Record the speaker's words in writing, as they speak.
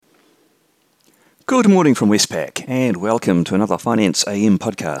Good morning from Westpac, and welcome to another Finance AM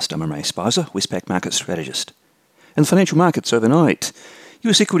podcast. I'm Ray Spicer, Westpac Market Strategist. In the financial markets overnight,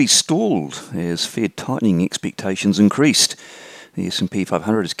 US equities stalled as Fed tightening expectations increased. The S&P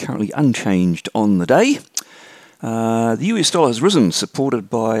 500 is currently unchanged on the day. The US dollar has risen, supported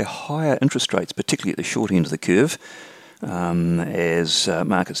by higher interest rates, particularly at the short end of the curve, as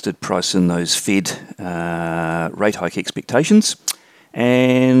markets did price in those Fed rate hike expectations.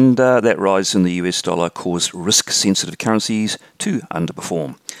 And that rise in the US dollar caused risk-sensitive currencies to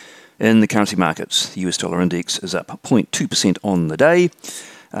underperform. In the currency markets, the US dollar index is up 0.2% on the day.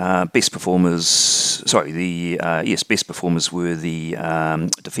 Best performers were the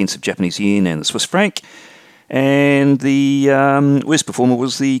defensive Japanese yen and the Swiss franc. And the worst performer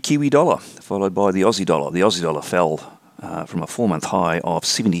was the Kiwi dollar, followed by the Aussie dollar. The Aussie dollar fell from a 4-month high of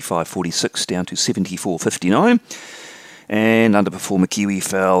 75.46 down to 74.59. And underperformer Kiwi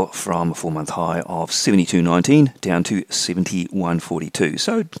fell from a 4-month high of 72.19 down to 71.42.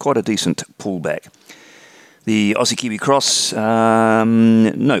 So quite a decent pullback. The Aussie Kiwi cross,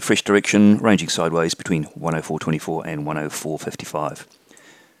 no fresh direction, ranging sideways between 104.24 and 104.55.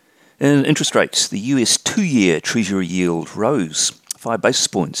 In interest rates, the US 2-year Treasury yield rose 5 basis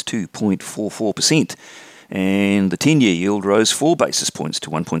points to 0.44%. And the 10-year yield rose 4 basis points to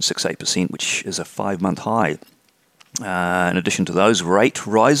 1.68%, which is a 5-month high. In addition to those rate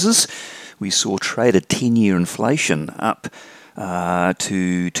rises, we saw traded 10-year inflation up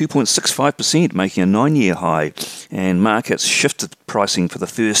to 2.65%, making a 9-year high, and markets shifted pricing for the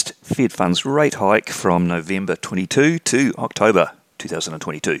first Fed funds rate hike from November 22 to October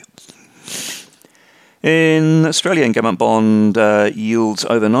 2022. In Australian government bond yields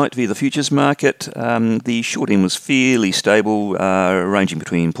overnight via the futures market, the short end was fairly stable, ranging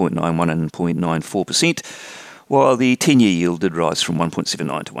between 0.91 and 0.94%. While the 10-year yield did rise from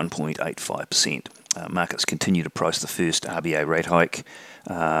 1.79 to 1.85%. Markets continue to price the first RBA rate hike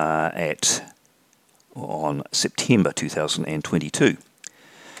on September 2022.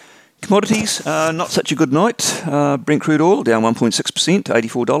 Commodities, not such a good night. Brent crude oil down 1.6% to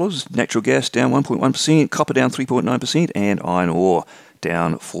 $84. Natural gas down 1.1%. Copper down 3.9%. And iron ore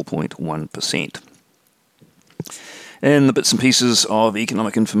down 4.1%. And the bits and pieces of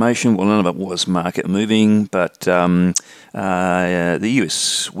economic information, well, none of it was market moving, but the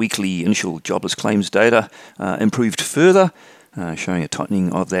US weekly initial jobless claims data improved further, showing a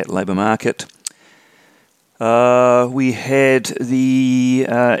tightening of that labour market. We had the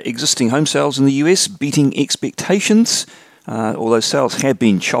existing home sales in the US beating expectations, although sales have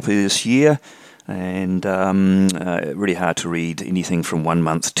been choppy this year, and really hard to read anything from 1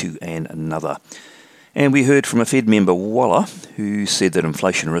 month to another. And we heard from a Fed member, Waller, who said that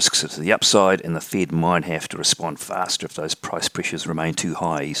inflation risks are to the upside and the Fed might have to respond faster if those price pressures remain too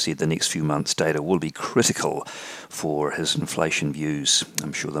high. He said the next few months' data will be critical for his inflation views.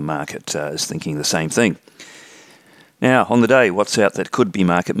 I'm sure the market is thinking the same thing. Now, on the day, what's out that could be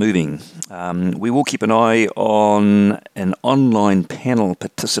market moving? We will keep an eye on an online panel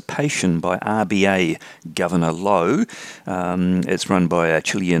participation by RBA Governor Lowe. It's run by a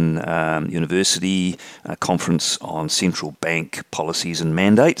Chilean university, a conference on central bank policies and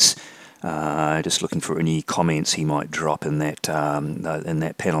mandates. Just looking for any comments he might drop in that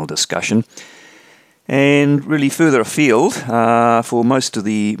panel discussion. And really further afield, for most of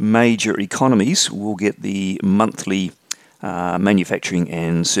the major economies, we'll get the monthly manufacturing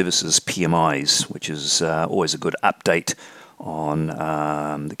and services PMIs, which is always a good update on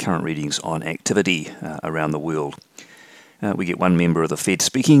the current readings on activity around the world. We get one member of the Fed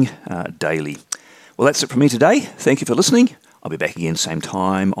speaking daily. Well, that's it from me today. Thank you for listening. I'll be back again same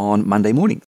time on Monday morning.